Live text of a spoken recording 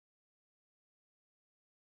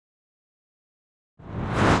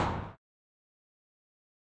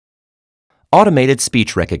Automated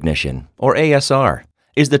speech recognition, or ASR,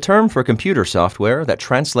 is the term for computer software that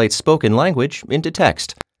translates spoken language into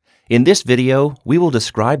text. In this video, we will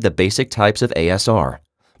describe the basic types of ASR,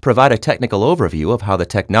 provide a technical overview of how the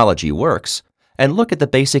technology works, and look at the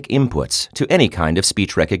basic inputs to any kind of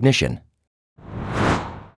speech recognition.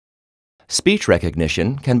 Speech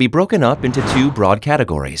recognition can be broken up into two broad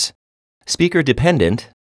categories: speaker-dependent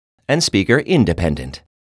and speaker-independent.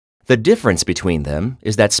 The difference between them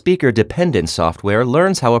is that speaker-dependent software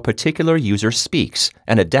learns how a particular user speaks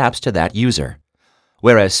and adapts to that user,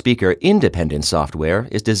 whereas speaker-independent software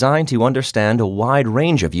is designed to understand a wide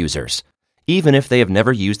range of users, even if they have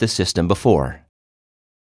never used the system before.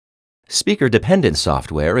 Speaker-dependent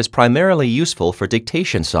software is primarily useful for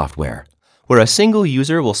dictation software, where a single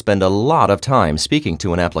user will spend a lot of time speaking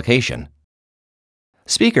to an application.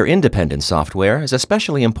 Speaker-independent software is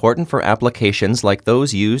especially important for applications like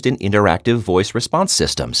those used in interactive voice response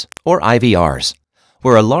systems, or IVRs,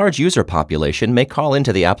 where a large user population may call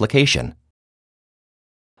into the application.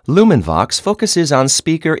 LumenVox focuses on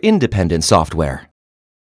speaker-independent software.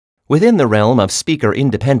 Within the realm of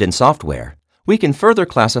speaker-independent software, we can further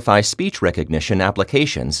classify speech recognition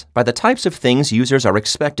applications by the types of things users are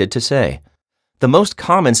expected to say. The most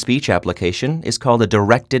common speech application is called a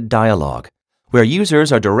directed dialogue, where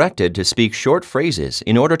users are directed to speak short phrases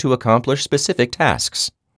in order to accomplish specific tasks.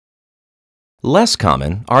 Less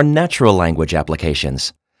common are natural language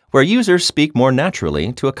applications, where users speak more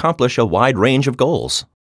naturally to accomplish a wide range of goals.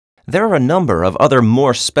 There are a number of other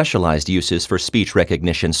more specialized uses for speech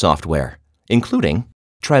recognition software, including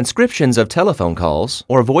transcriptions of telephone calls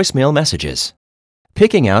or voicemail messages,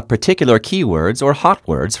 picking out particular keywords or hot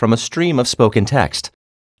words from a stream of spoken text,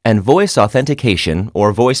 and voice authentication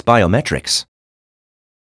or voice biometrics.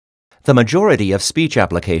 The majority of speech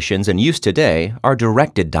applications in use today are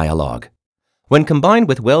directed dialogue. When combined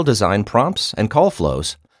with well-designed prompts and call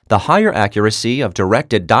flows, the higher accuracy of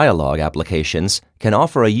directed dialogue applications can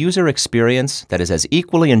offer a user experience that is as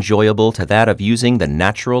equally enjoyable to that of using the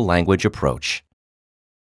natural language approach.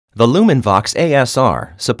 The LumenVox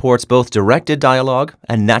ASR supports both directed dialogue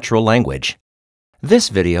and natural language. This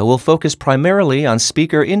video will focus primarily on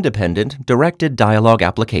speaker-independent directed dialogue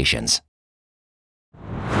applications.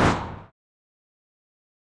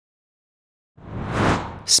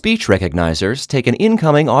 Speech recognizers take an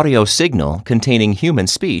incoming audio signal containing human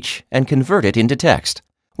speech and convert it into text,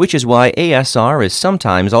 which is why ASR is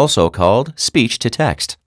sometimes also called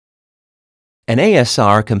speech-to-text. An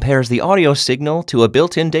ASR compares the audio signal to a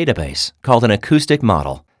built-in database called an acoustic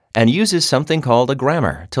model and uses something called a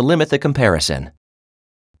grammar to limit the comparison.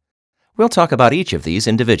 We'll talk about each of these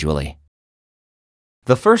individually.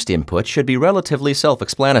 The first input should be relatively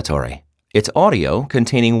self-explanatory. It's audio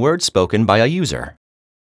containing words spoken by a user.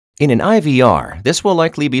 In an IVR, this will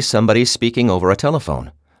likely be somebody speaking over a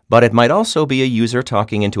telephone, but it might also be a user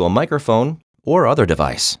talking into a microphone or other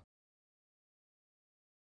device.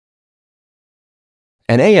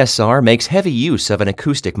 An ASR makes heavy use of an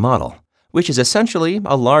acoustic model, which is essentially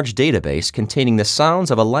a large database containing the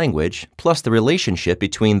sounds of a language plus the relationship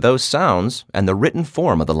between those sounds and the written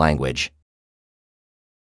form of the language.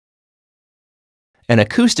 An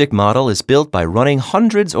acoustic model is built by running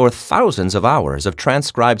hundreds or thousands of hours of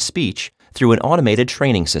transcribed speech through an automated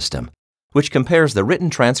training system, which compares the written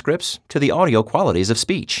transcripts to the audio qualities of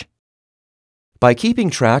speech. By keeping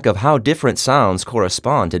track of how different sounds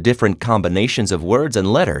correspond to different combinations of words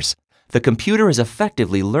and letters, the computer is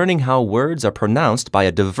effectively learning how words are pronounced by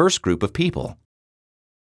a diverse group of people.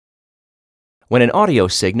 When an audio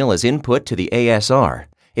signal is input to the ASR,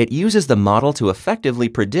 it uses the model to effectively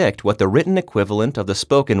predict what the written equivalent of the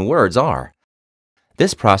spoken words are.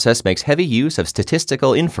 This process makes heavy use of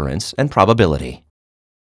statistical inference and probability.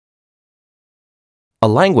 A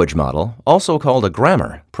language model, also called a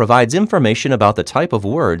grammar, provides information about the type of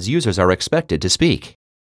words users are expected to speak.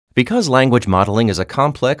 Because language modeling is a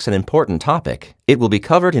complex and important topic, it will be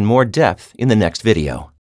covered in more depth in the next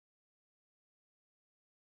video.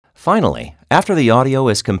 Finally, after the audio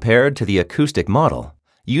is compared to the acoustic model,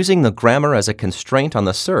 using the grammar as a constraint on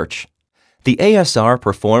the search, the ASR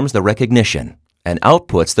performs the recognition and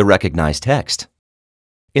outputs the recognized text.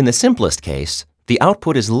 In the simplest case, the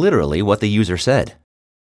output is literally what the user said.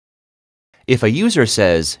 If a user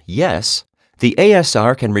says yes, the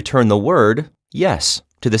ASR can return the word yes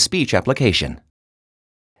to the speech application.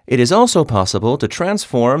 It is also possible to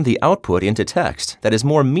transform the output into text that is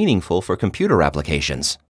more meaningful for computer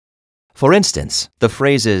applications. For instance, the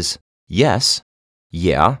phrases yes,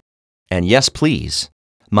 yeah, and yes please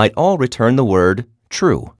might all return the word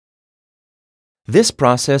true. This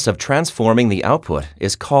process of transforming the output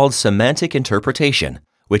is called semantic interpretation,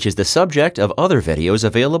 which is the subject of other videos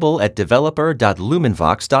available at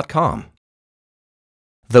developer.lumenvox.com.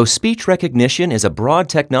 Though speech recognition is a broad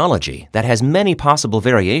technology that has many possible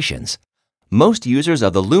variations, most users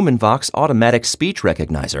of the LumenVox automatic speech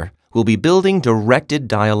recognizer will be building directed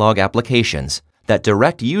dialogue applications that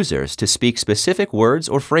direct users to speak specific words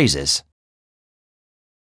or phrases.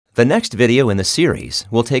 The next video in the series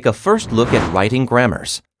will take a first look at writing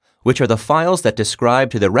grammars, which are the files that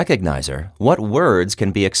describe to the recognizer what words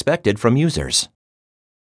can be expected from users.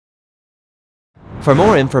 For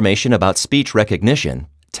more information about speech recognition,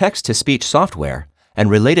 text-to-speech software,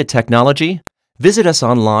 and related technology, visit us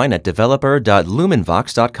online at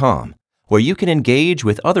developer.lumenvox.com, where you can engage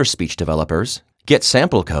with other speech developers, get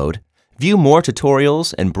sample code, view more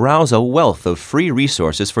tutorials, and browse a wealth of free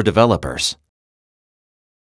resources for developers.